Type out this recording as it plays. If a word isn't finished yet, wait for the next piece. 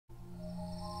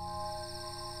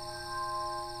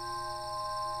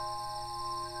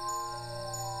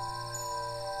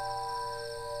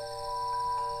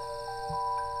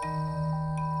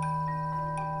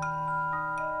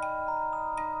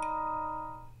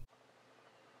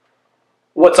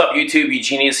What's up, YouTube?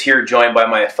 Eugenius here, joined by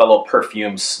my fellow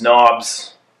perfume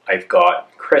snobs. I've got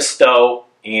Kristo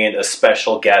and a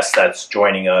special guest that's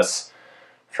joining us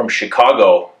from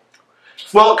Chicago.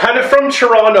 Well, kind of from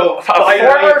Toronto. A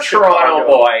former Toronto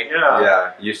boy.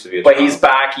 Yeah, used to be. But he's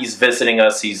back, he's visiting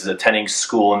us, he's attending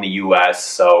school in the US,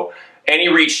 so... And he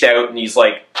reached out and he's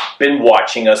like, been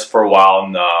watching us for a while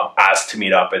and asked to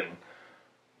meet up, and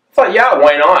I thought, yeah,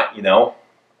 why not, you know?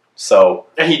 So...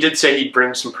 And he did say he'd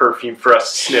bring some perfume for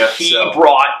us to sniff. He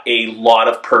brought a lot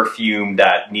of perfume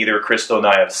that neither Kristo and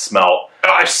I have smelled. Oh,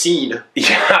 I've seen.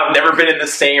 Yeah, I've never been in the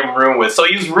same room with. So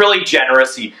he was really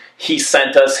generous. He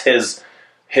sent us his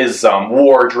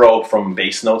wardrobe from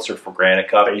Base Notes or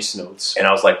Granica. Base Notes. And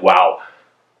I was like, wow.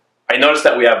 I noticed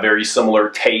that we have very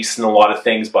similar tastes in a lot of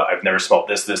things, but I've never smelled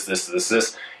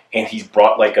this. And he's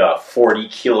brought like a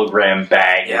 40-kilogram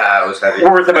bag. Yeah, it was heavy.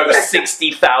 Worth about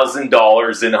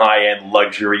 $60,000 in high-end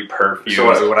luxury perfume.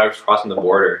 So when I was crossing the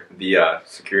border, the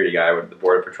security guy, the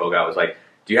border patrol guy was like,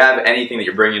 do you have anything that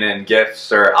you're bringing in,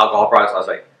 gifts or alcohol products? I was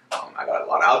like, I got a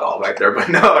lot of alcohol back there, but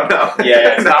no.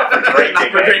 Yeah, it's not for drinking.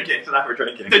 Not for drinking. It's not for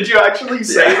drinking. Did you actually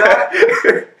say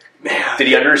that? Man. Did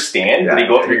he understand? Yeah, did he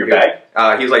go through your bag?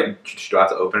 He was like, do I have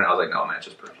to open it? I was like, no, man, it's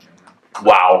just perfume.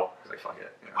 Wow. I was like, fuck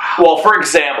it. Yeah. Wow. Well, for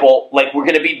example, like we're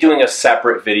going to be doing a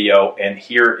separate video, and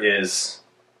here is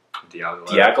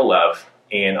Diaghilev,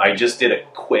 and I just did a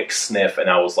quick sniff, and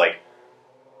I was like,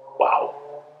 wow.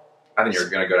 I think you're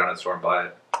going to go down to the store and buy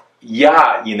it.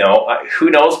 Yeah, you know,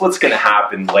 who knows what's going to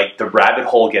happen. Like, the rabbit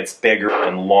hole gets bigger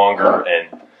and longer,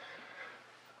 and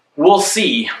we'll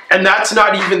see. And that's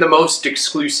not even the most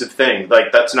exclusive thing.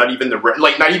 Like, that's not even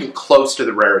not even close to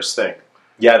the rarest thing.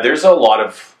 Yeah, there's a lot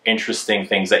of interesting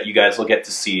things that you guys will get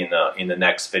to see in the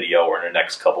next video or in the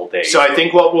next couple days. So I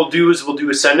think what we'll do is we'll do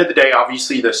a Scent of the Day,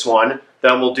 obviously this one.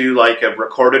 Then we'll do like a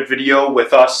recorded video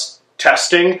with us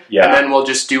testing. Yeah. And then we'll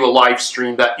just do a live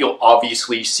stream that you'll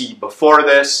obviously see before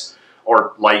this,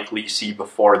 or likely see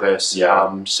before this.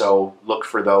 Yeah. So look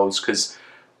for those, because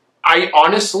I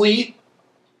honestly,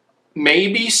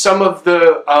 maybe some of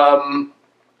the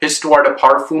Histoire de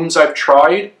Parfums I've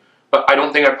tried, but I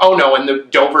don't think I've... Oh, no, and the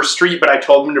Dover Street, but I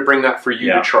told him to bring that for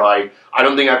you to try. I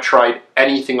don't think I've tried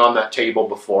anything on that table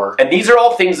before. And these are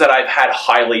all things that I've had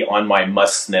highly on my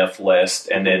must-sniff list.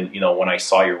 And then, you know, when I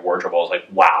saw your wardrobe, I was like,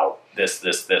 wow, this.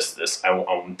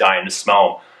 I'm dying to smell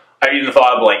them. I've even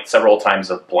thought of, like, several times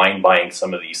of blind buying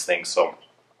some of these things. So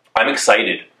I'm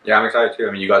excited. Yeah, I'm excited, too.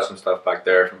 I mean, you got some stuff back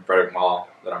there from Frederick Mall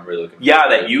that I'm really looking for. Yeah,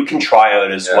 that you can try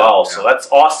out as well. Yeah. So that's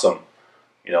awesome.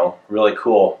 You know, really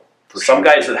cool. For some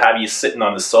guys that have you sitting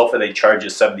on the sofa, they charge you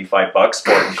 $75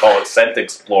 for it and call it Scent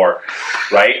Explore,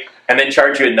 right? And then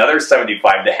charge you another $75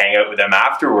 to hang out with them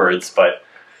afterwards. But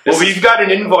well, we've got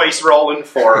an invoice rolling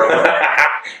for them.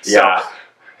 Yeah,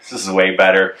 this is way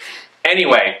better.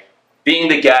 Anyway, being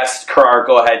the guest, Karrarh,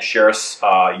 go ahead, share us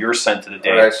your scent of the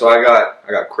day. All right, so I got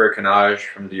Kristo and Karrarh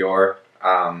from Dior.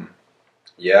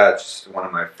 Yeah, it's just one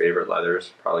of my favorite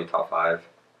leathers, probably top 5.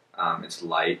 It's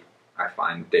light. I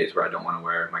find days where I don't want to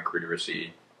wear my Kristo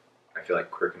receipt. I feel like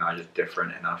Kristo and Karrarh is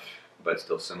different enough, but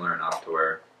still similar enough to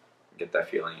where you get that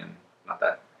feeling and not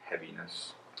that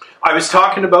heaviness. I was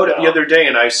talking about it the other day,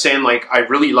 and I was saying, like, I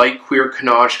really like Kristo and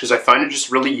Karrarh because I find it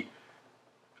just really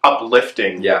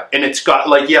uplifting. Yeah. And it's got,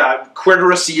 like, Kristo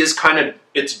receipt is kind of,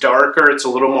 it's darker, it's a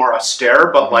little more austere,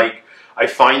 but, like, I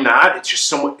find that it's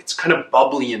just it's kind of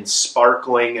bubbly and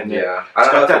sparkling. And yeah. I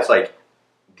don't know if it's, like,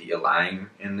 the ylang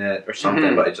in it or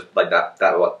something, but it's just like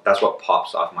that's what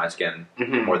pops off my skin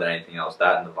more than anything else.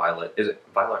 That and the violet. Is it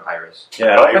violet or iris?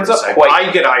 Yeah, it opens up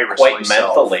I get iris quite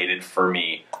myself. Mentholated for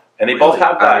me. And they both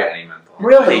have that. I don't get any menthol.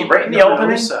 Really? Right in the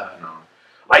opening? No.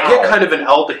 I get kind of an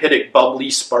aldehydic,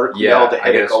 bubbly, sparkly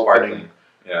aldehydic opening.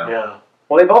 Yeah.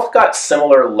 Well, they both got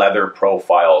similar leather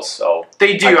profiles, so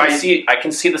they do. I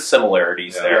can see the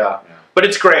similarities there. Yeah. But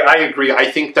it's great. I agree.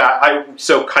 I think that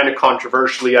so kind of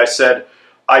controversially, I said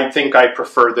I think I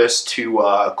prefer this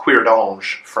to Cuir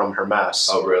d'Ange from Hermès.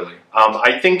 Oh, really?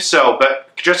 I think so,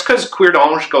 but just because Cuir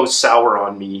d'Ange goes sour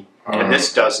on me, and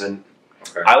this doesn't.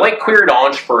 Okay. I like Cuir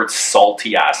d'Ange for its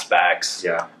salty aspects.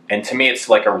 Yeah. And to me, it's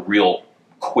like a real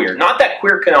Cuir. Not that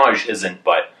Cuir Canage isn't,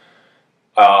 but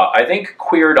I think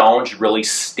Cuir d'Ange really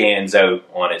stands out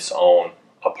on its own,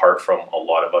 apart from a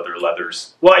lot of other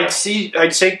leathers. Well, I'd say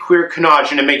Cuir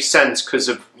Canage, and it makes sense because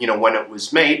of, you know, when it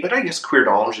was made, but I guess Cuir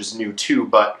d'Ange is new too,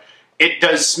 but it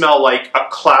does smell like a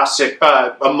classic,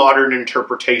 a modern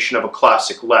interpretation of a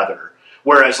classic leather.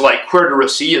 Whereas, like, Cuir de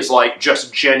Russie is, like,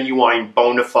 just genuine,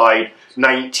 bona fide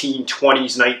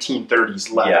 1920s,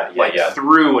 1930s leather.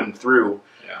 Through and through.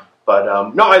 Yeah.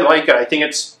 But, no, I like it. I think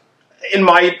it's, in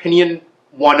my opinion,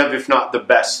 one of, if not the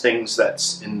best things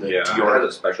that's in the Dior. It has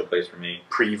a special place for me.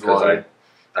 Preve Because line.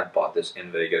 I bought this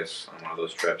in Vegas on one of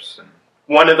those trips. And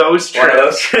One of those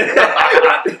trips.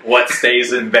 What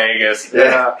stays in Vegas?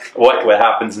 Yeah. What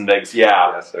happens in Vegas?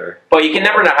 Yeah. yes, sir. But you can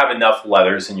never not have enough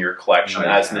leathers in your collection No,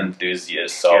 you as an can't.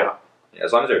 enthusiast. So Yeah. Yeah,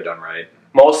 as long as they're done right.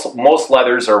 most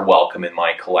leathers are welcome in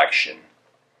my collection.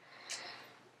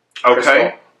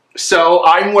 Okay. So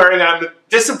I'm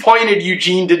disappointed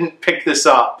Eugene didn't pick this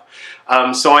up.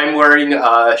 So I'm wearing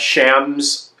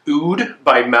Shams Oud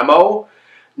by Memo.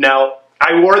 Now,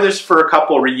 I wore this for a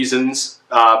couple reasons.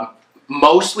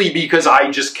 Mostly because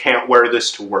I just can't wear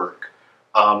this to work.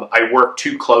 I work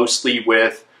too closely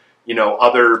with,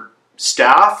 other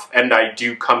staff, and I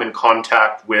do come in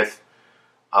contact with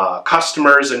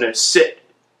customers, and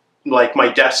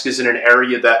my desk is in an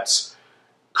area that's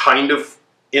kind of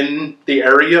in the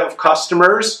area of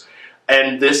customers,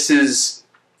 and this is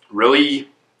really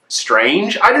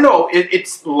strange. I don't know,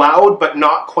 it's loud, but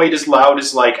not quite as loud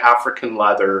as like African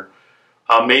leather.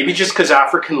 Maybe just because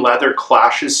African leather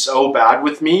clashes so bad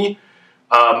with me.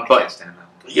 I can't stand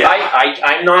that one. Yeah,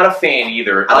 I'm not a fan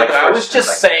either. I was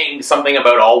just saying something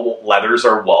about all leathers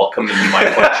are welcome in my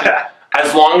collection,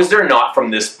 as long as they're not from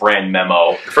this brand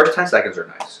Memo. The first 10 seconds are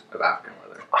nice of African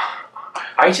leather.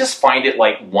 I just find it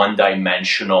like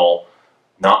one-dimensional,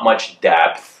 not much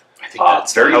depth. I think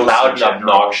that's very the house loud in and general.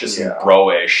 obnoxious and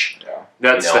bro-ish. Yeah.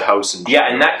 That's the house in general.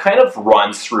 Yeah, and that kind of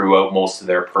runs throughout most of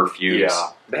their perfumes.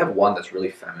 Yeah. They have one that's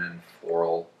really feminine,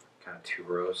 floral, kind of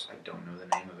tuberose. I don't know the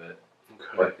name of it.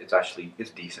 But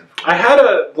it's decent. I had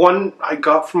one I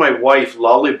got from my wife,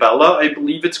 Lalibella, I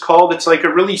believe it's called. It's like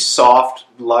a really soft,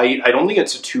 light, I don't think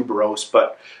it's a tuberose,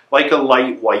 but like a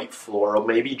light white floral,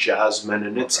 maybe jasmine,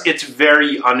 and it's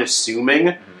very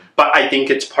unassuming, but I think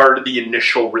it's part of the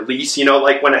initial release.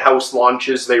 Like when a house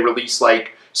launches, they release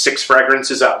like 6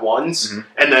 fragrances at once,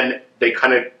 and then they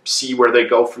kind of see where they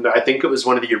go from there. I think it was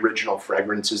one of the original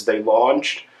fragrances they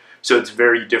launched, so it's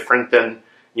very different than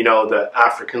the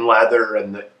African leather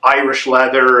and the Irish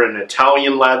leather and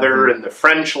Italian leather and the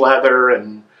French leather.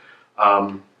 And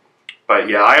but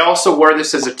yeah, I also wore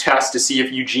this as a test to see if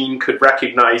Eugene could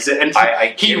recognize it. And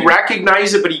he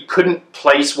recognized it, but he couldn't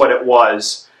place what it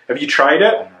was. Have you tried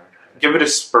it? Give it a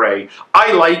spray.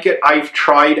 I like it. I've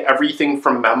tried everything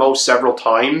from Memo several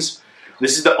times.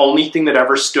 This is the only thing that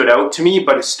ever stood out to me,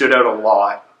 but it stood out a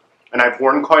lot. And I've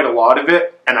worn quite a lot of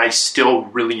it, and I still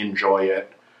really enjoy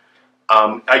it.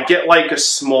 I get like a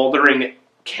smoldering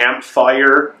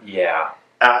campfire. Yeah.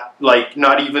 At like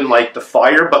not even like the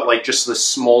fire, but like just the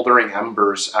smoldering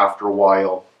embers after a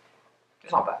while.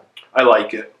 It's not bad. I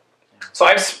like it. So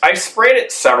I've sprayed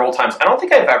it several times. I don't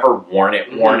think I've ever worn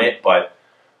it, but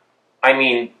I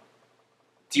mean,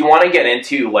 do you want to get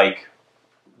into like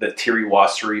the Thierry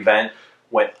Wasser event?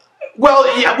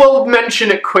 Well, yeah, we'll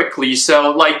mention it quickly.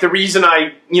 So, like, the reason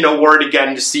I, wore it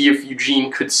again to see if Eugene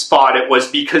could spot it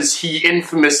was because he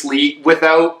infamously,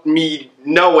 without me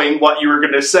knowing what you were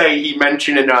going to say, he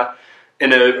mentioned in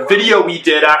a video we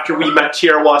did after we met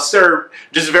Thierry Wasser,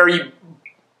 just very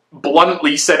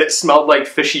bluntly said it smelled like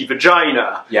fishy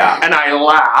vagina. Yeah. And I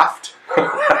laughed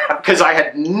because I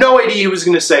had no idea he was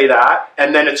going to say that.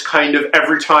 And then it's kind of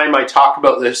every time I talk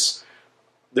about this,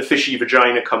 the fishy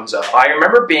vagina comes up. I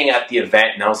remember being at the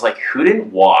event and I was like, who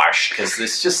didn't wash? Because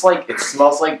it's just like, it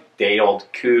smells like day-old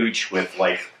cooch with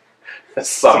like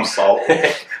some salt.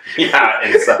 Yeah,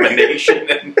 insemination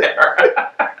in there.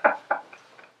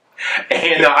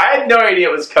 And I had no idea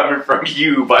it was coming from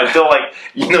you, but until like,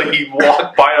 you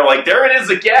walk by and like, there it is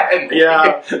again.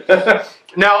 Yeah.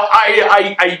 Now,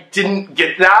 I didn't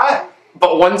get that.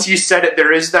 But once you said it,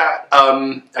 there is that,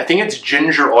 I think it's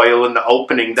ginger oil in the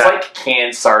opening. It's like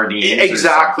canned sardines.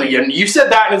 Exactly, and you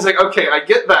said that, and it's like, okay, I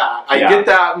get that. I get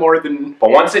that more than... But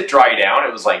once it dried down,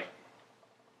 it was like,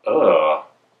 ugh.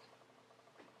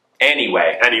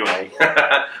 Anyway.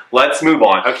 Let's move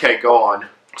on. Okay, go on.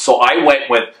 So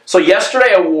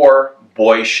yesterday I wore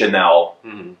Boy Chanel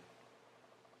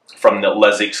from the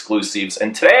Les Exclusives,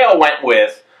 and today I went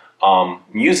with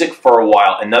Music for a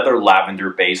While, another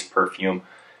lavender-based perfume.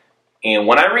 And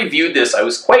when I reviewed this, I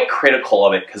was quite critical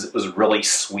of it because it was really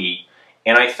sweet.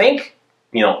 And I think,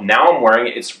 now I'm wearing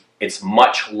it, it's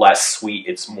much less sweet,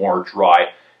 it's more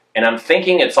dry. And I'm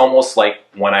thinking it's almost like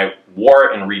when I wore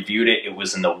it and reviewed it, it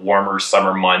was in the warmer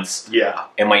summer months. Yeah.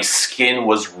 And my skin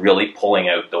was really pulling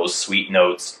out those sweet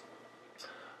notes.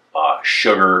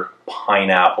 Sugar,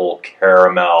 pineapple,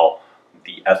 caramel,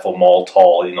 the ethyl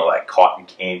maltol, that cotton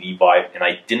candy vibe, and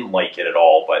I didn't like it at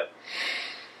all. But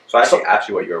so I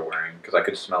actually what you were wearing because I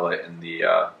could smell it in the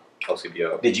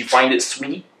LCBO. Did you find it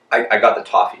sweet? I got the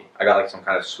toffee. I got like some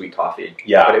kind of sweet toffee.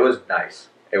 Yeah. But it was nice.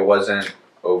 It wasn't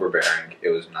overbearing. It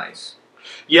was nice.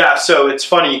 Yeah, so it's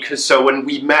funny because when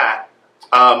we met,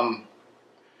 I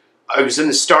was in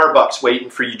the Starbucks waiting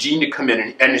for Eugene to come in,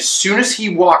 and as soon as he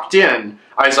walked in,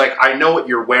 I was like, I know what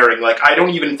you're wearing. Like, I don't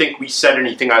even think we said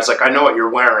anything. I was like, I know what you're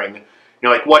wearing. And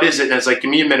you're like, what is it? And I was like,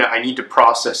 give me a minute. I need to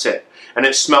process it. And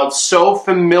it smelled so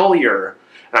familiar,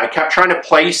 and I kept trying to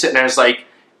place it, and I was like,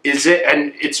 is it?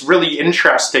 And it's really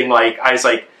interesting. Like, I was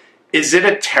like, is it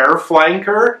a terre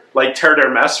flanker? Like terre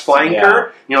d'Hermès flanker? Yeah.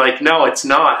 And you're like, no, it's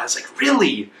not. I was like,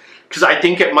 really? Because I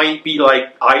think it might be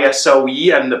like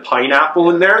ISOE and the pineapple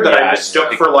in there that I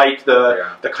mistook for like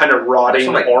the kind of rotting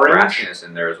some, like, orange. grassiness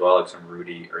in there as well, like some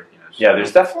rooty earthiness. Yeah,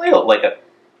 there's definitely like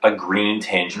a green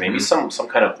tinge, maybe some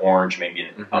kind of orange, maybe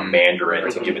a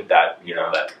mandarin to give it that, you know,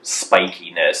 that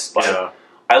spikiness. But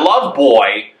I love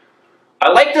Boy. I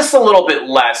like this a little bit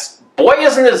less. Boy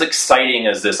isn't as exciting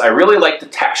as this. I really like the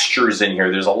textures in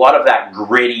here. There's a lot of that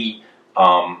gritty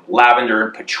lavender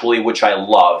and patchouli, which I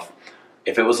love.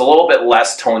 If it was a little bit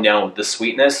less toned down with the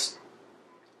sweetness,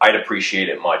 I'd appreciate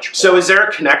it much more. So is there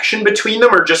a connection between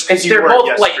them, or just because you they're were both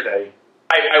yesterday?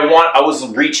 I was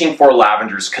reaching for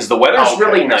lavenders because the weather's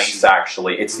really nice,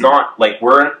 actually. It's not like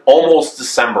we're in almost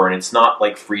December and it's not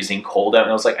like freezing cold out. And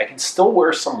I was like, I can still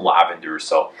wear some lavender.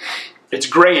 So it's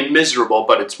gray and miserable,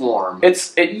 but it's warm.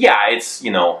 It's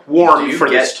you know, warm Do you for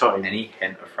get this time. any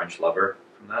hint of French lover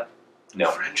from that? No.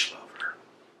 French lover.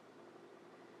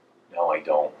 No, I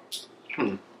don't.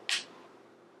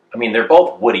 I mean, they're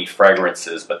both woody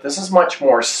fragrances, but this is much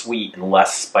more sweet and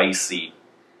less spicy.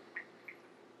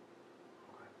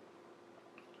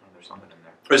 There's something in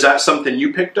there. Is that something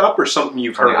you picked up or something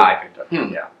you've heard? I picked up.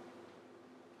 Yeah.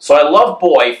 So I love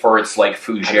Boy for its like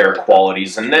fougere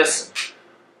qualities, and this,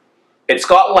 it's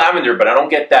got lavender, but I don't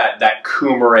get that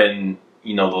coumarin,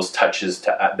 you know, those touches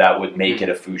that would make it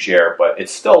a fougere, but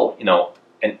it's still, you know,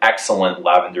 an excellent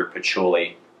lavender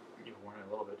patchouli.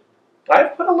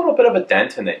 I've put a little bit of a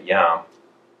dent in it, yeah.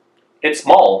 It's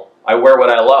small. I wear what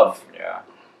I love. Yeah,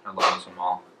 I love them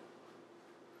all.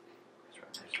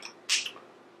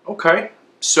 Okay,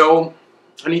 so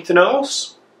anything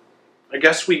else? I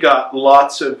guess we got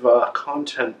lots of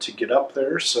content to get up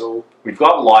there, so... We've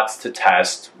got lots to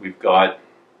test. We've got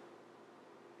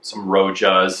some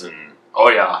Rojas and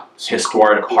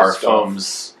Histoire de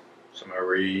Parfums. Some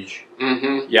Arige.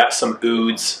 Yeah, some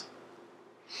ouds.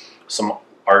 Some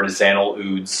artisanal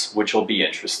ouds, which will be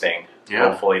interesting. Yeah.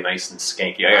 Hopefully nice and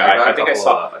skanky. I think I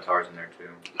saw Atars in there too.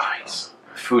 Nice.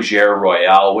 Fougere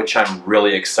Royale, which I'm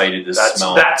really excited to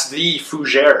smell. That's the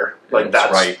fougere. Like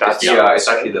that's right. That's it's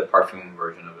actually the parfum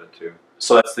version of it too.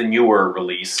 So that's the newer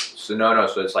release. So no.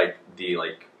 So it's like the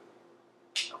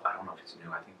I don't know if it's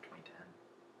new. I think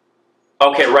 2010.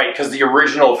 Okay, right, because the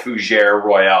original Fougere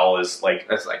Royale is like...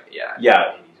 That's like,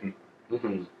 yeah.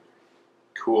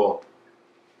 Cool.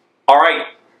 All right,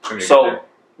 so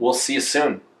we'll see you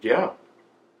soon. Yeah.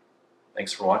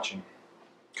 Thanks for watching.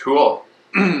 Cool.